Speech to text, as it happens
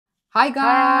Hi,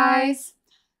 Hi. guys!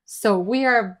 So, we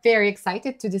are very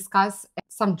excited to discuss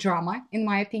some drama, in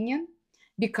my opinion,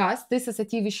 because this is a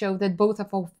TV show that both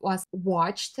of us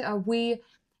watched. We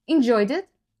enjoyed it,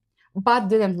 but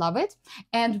didn't love it.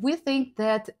 And we think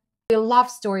that the love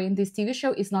story in this TV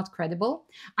show is not credible.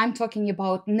 I'm talking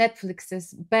about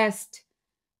Netflix's best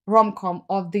rom com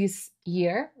of this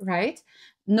year, right?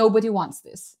 Nobody wants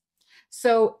this.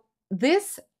 So,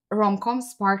 this rom com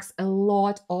sparks a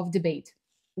lot of debate.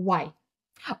 Why?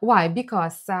 Why?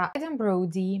 Because Adam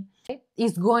Brody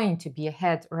is going to be a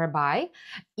head rabbi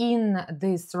in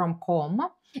this rom-com,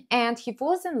 and he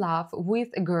falls in love with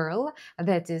a girl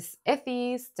that is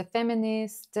atheist, a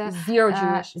feminist, Zero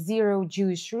Jewish. zero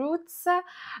Jewish roots,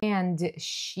 and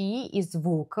she is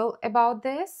vocal about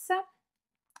this.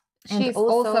 And She's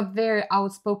also very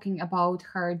outspoken about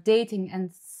her dating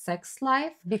and sex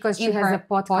life because she in has her a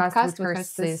podcast with her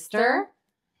sister. sister,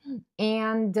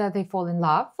 and they fall in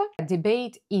love.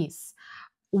 Debate is,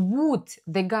 would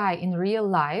the guy in real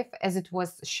life, as it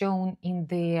was shown in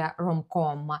the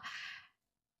rom-com,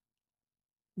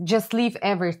 just leave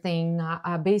everything,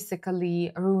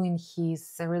 basically ruin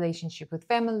his relationship with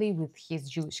family, with his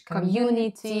Jewish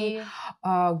community,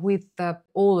 with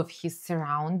all of his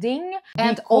surrounding,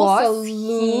 and also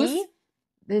because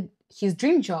lose his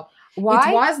dream job. Why?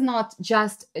 It was not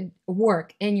just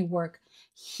work, any work.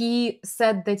 He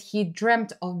said that he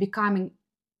dreamt of becoming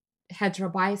head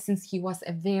rabbi since he was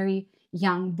a very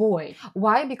young boy.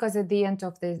 Why? Because at the end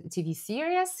of the TV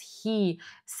series, he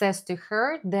says to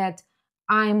her that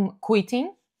I'm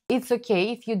quitting. It's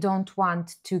okay if you don't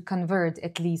want to convert,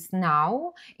 at least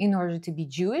now, in order to be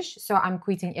Jewish. So I'm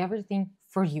quitting everything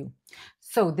for you.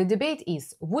 So the debate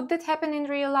is, would that happen in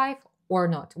real life or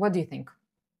not? What do you think?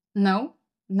 No,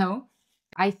 no.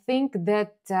 I think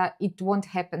that it won't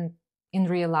happen in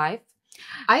real life.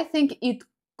 I think it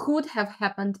could have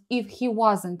happened if he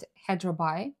wasn't head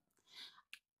rabbi.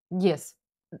 Yes.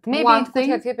 Maybe One it could thing,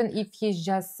 have happened if he's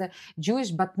just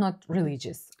Jewish but not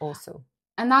religious also.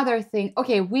 Another thing,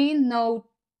 okay, we know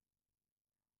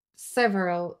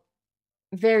several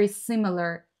very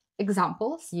similar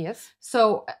examples. Yes.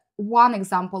 So one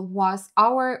example was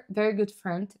our very good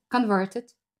friend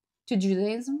converted to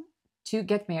Judaism to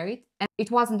get married, and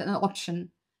it wasn't an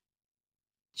option.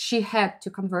 She had to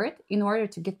convert in order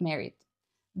to get married.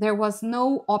 There was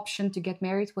no option to get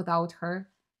married without her.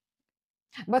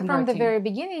 But from the very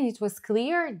beginning, it was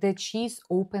clear that she's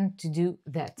open to do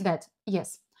that. That,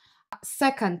 yes.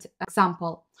 Second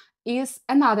example is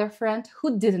another friend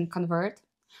who didn't convert,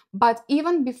 but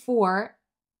even before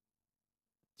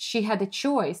she had a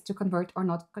choice to convert or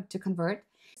not to convert,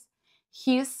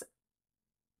 his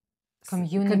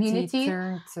community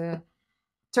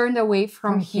turned away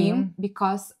from him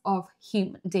because of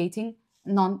him dating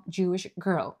non-Jewish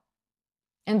girl.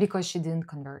 And because she didn't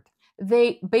convert.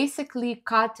 They basically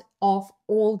cut off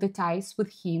all the ties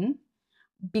with him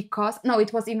because, no,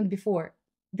 it was even before.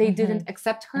 They didn't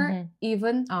accept her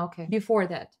even before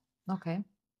that. Okay.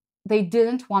 They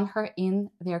didn't want her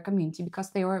in their community because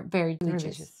they were very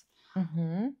religious.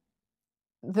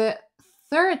 The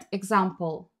third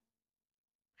example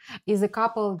is a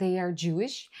couple, they are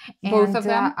Jewish. Both of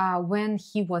them. When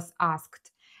he was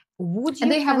asked, would you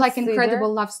and they have like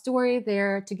incredible love story.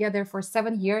 They're together for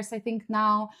 7 years, I think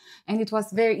now, and it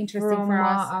was very interesting for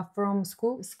us. From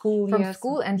school, yes.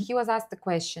 school, and he was asked the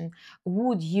question: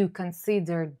 would you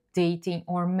consider dating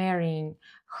or marrying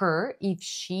her if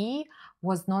she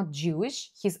was not Jewish?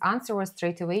 His answer was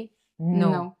straight away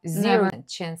no, zero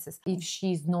chances. If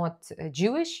she's not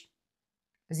Jewish,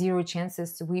 zero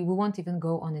chances. We won't even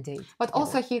go on a date. But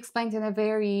also he explained in a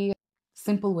very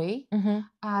simple way.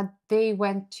 They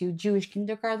went to Jewish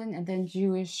kindergarten and then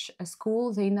Jewish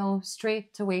school. They know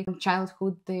straight away from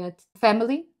childhood that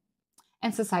family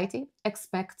and society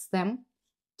expects them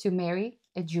to marry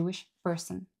a Jewish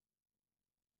person.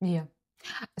 Yeah.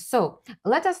 So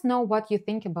let us know what you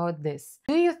think about this.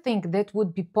 Do you think that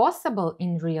would be possible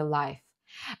in real life?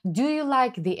 Do you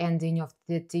like the ending of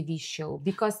the TV show?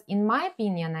 Because in my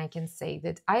opinion, I can say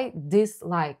that I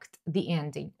disliked the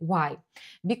ending. Why?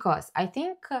 Because I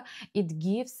think it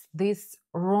gives this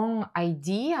wrong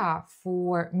idea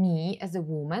for me as a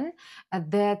woman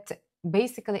that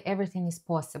basically everything is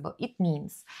possible. It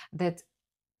means that,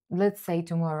 let's say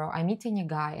tomorrow I'm meeting a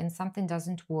guy and something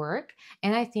doesn't work,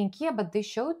 and I think, yeah, but they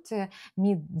showed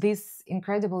me this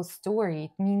incredible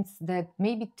story. It means that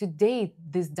maybe today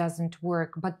this doesn't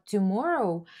work, but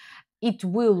tomorrow it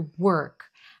will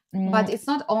work. But it's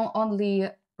not only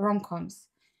rom-coms.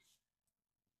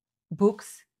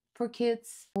 Books for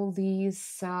kids, all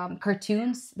these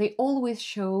cartoons, they always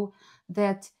show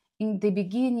that in the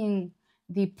beginning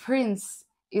the prince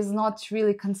is not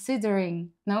really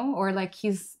considering, no, or like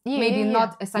he's Yeah, maybe yeah,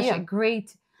 not yeah. such Yeah. a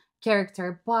great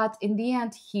character, but in the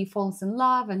end he falls in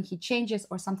love and he changes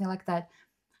or something like that.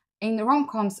 In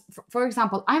rom-coms, for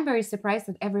example, I'm very surprised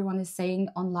that everyone is saying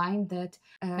online that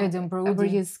Adam Brody.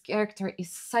 Brody's character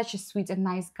is such a sweet and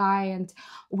nice guy, and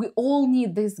we all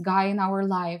need this guy in our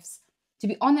lives. To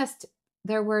be honest,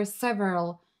 there were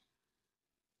several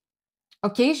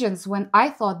occasions when I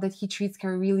thought that he treats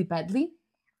her really badly.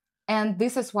 And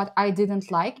this is what I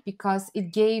didn't like, because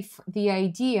it gave the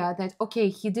idea that, okay,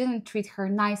 he didn't treat her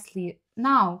nicely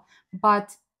now,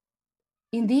 but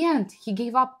in the end, he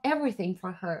gave up everything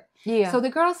for her. Yeah. So the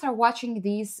girls are watching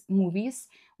these movies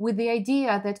with the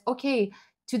idea that, okay,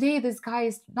 today this guy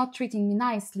is not treating me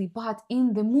nicely, but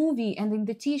in the movie and in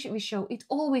the TV show, it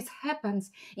always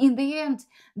happens. In the end,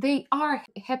 they are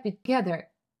happy together.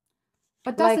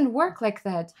 But doesn't work like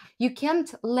that. You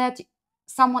can't let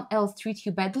someone else treat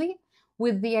you badly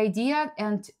with the idea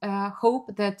and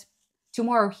hope that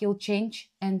tomorrow he'll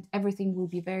change and everything will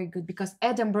be very good, because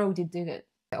Adam Brody did it.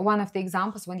 One of the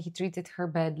examples when he treated her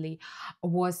badly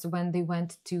was when they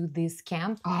went to this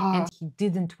camp and he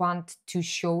didn't want to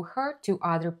show her to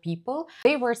other people.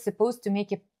 They were supposed to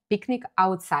make a picnic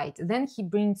outside. Then he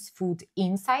brings food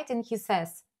inside and he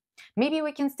says, maybe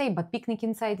we can stay, but picnic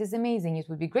inside is amazing. It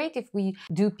would be great if we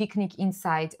do picnic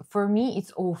inside. For me,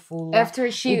 it's awful. After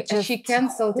she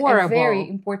canceled a very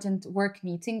important work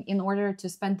meeting in order to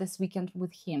spend this weekend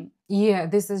with him. Yeah,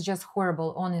 this is just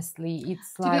horrible, honestly.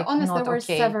 It's like, to be honest, there were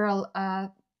several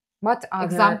what other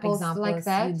examples like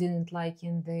that you didn't like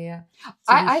in the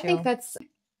I think that's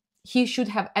he should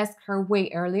have asked her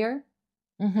way earlier.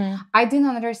 I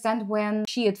didn't understand when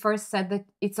she at first said that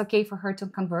it's okay for her to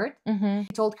convert. He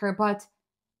told her, but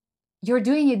you're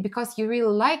doing it because you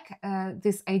really like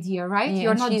this idea, right? Yeah,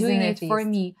 you're not doing it for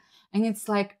me. And it's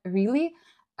like, really?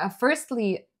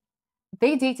 Firstly,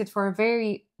 they dated for a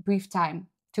very brief time,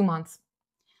 2 months.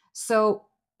 So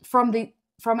from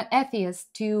an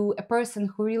atheist to a person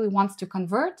who really wants to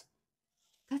convert,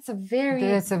 that's a very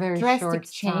drastic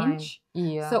change.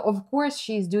 Yeah. So of course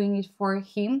she's doing it for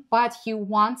him, but he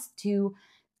wants to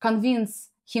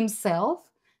convince himself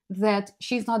that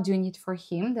she's not doing it for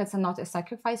him. That's not a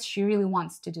sacrifice. She really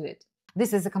wants to do it.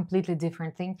 This is a completely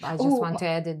different thing. I just want to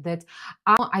add it that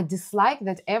I dislike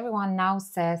that everyone now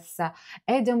says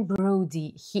Adam Brody,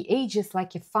 he ages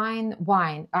like a fine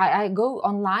wine. I go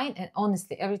online and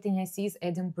honestly, everything I see is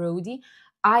Adam Brody.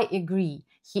 I agree.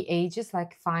 He ages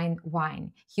like fine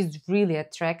wine. He's really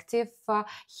attractive.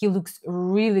 He looks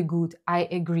really good. I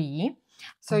agree.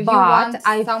 So but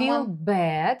I feel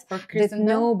bad that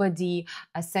nobody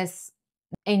says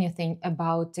anything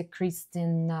about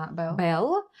Kristen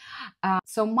Bell.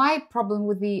 So my problem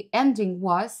with the ending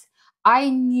was I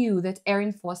knew that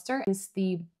Erin Foster is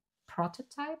the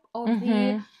prototype of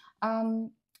the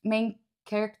main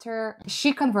character.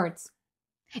 She converts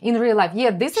in real life.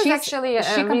 Yeah, this is actually a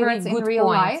she converts really good in real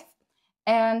point. life,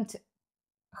 and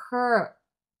her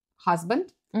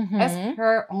husband asked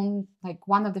her on like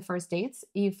one of the first dates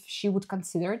if she would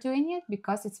consider doing it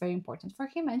because it's very important for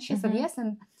him, and she said yes,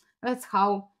 and that's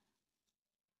how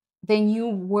they knew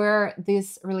where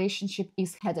this relationship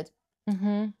is headed.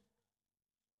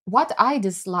 What I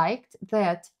disliked,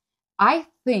 that I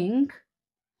think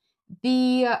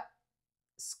the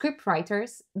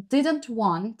scriptwriters didn't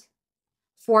want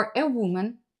for a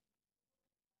woman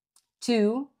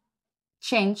to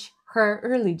change her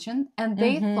religion, and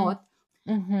they thought,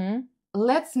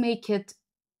 let's make it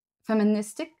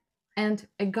feministic and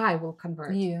a guy will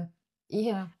convert.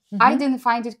 Yeah. I didn't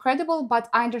find it credible, but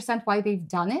I understand why they've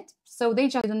done it. So they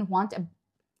just didn't want a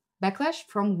backlash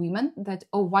from women that,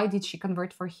 oh, why did she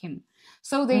convert for him?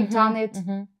 So they've done it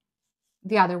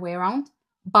the other way around,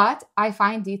 but I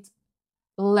find it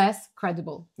less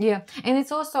credible. Yeah, and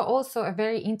it's also a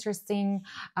very interesting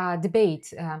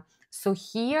debate. So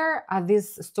here,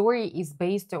 this story is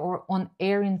based on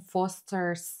Erin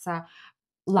Foster's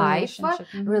life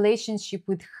relationship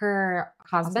with her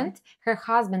husband. Her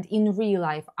husband in real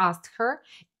life asked her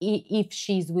if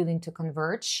she's willing to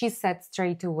convert. She said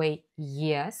straight away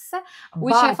yes,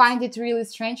 which I find it really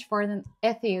strange for an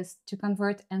atheist to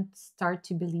convert and start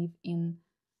to believe in.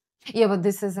 Yeah, but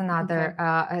this is another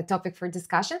topic for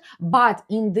discussion. But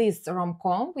in this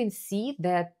rom-com, we see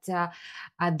that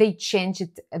they changed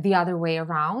it the other way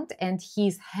around, and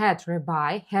he's head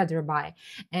rabbi,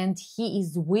 and he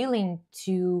is willing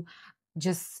to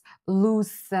just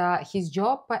lose his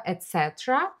job,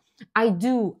 etc. I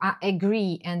do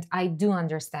agree, and I do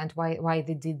understand why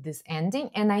they did this ending,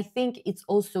 and I think it's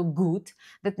also good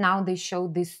that now they show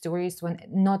these stories when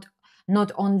not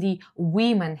not only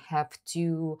women have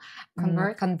to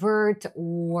convert,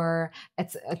 or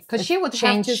because she would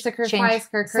have to sacrifice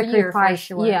her career for sacrifice,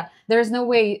 sure. yeah. There's no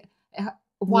way a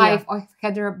wife of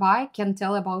hetero bi can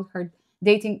tell about her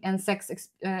dating and sex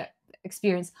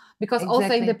experience, because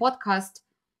also in the podcast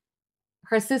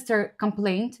her sister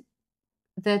complained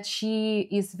that she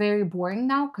is very boring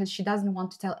now because she doesn't want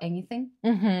to tell anything.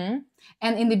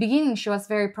 And in the beginning she was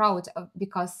very proud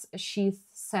because she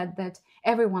said that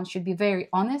everyone should be very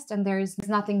honest, and there is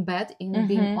nothing bad in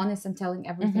being honest and telling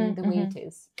everything the way it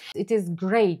is. It is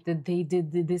great that they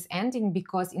did this ending,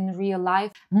 because in real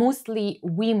life mostly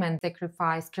women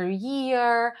sacrifice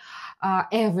career,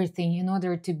 everything in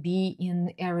order to be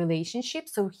in a relationship.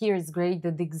 So here it's great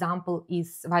that the example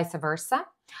is vice versa,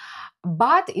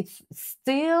 but it's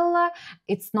still,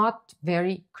 it's not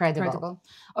very credible.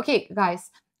 Okay,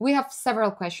 guys, we have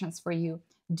several questions for you.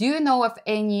 Do you know of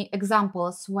any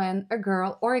examples when a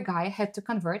girl or a guy had to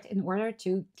convert in order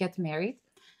to get married?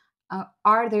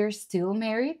 Are they still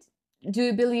married? Do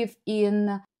you believe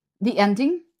in the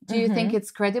ending? Do you think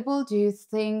it's credible? Do you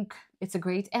think it's a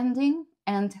great ending?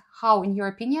 And how, in your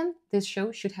opinion, this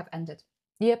show should have ended?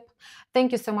 Yep.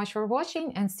 Thank you so much for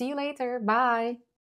watching, and see you later. Bye.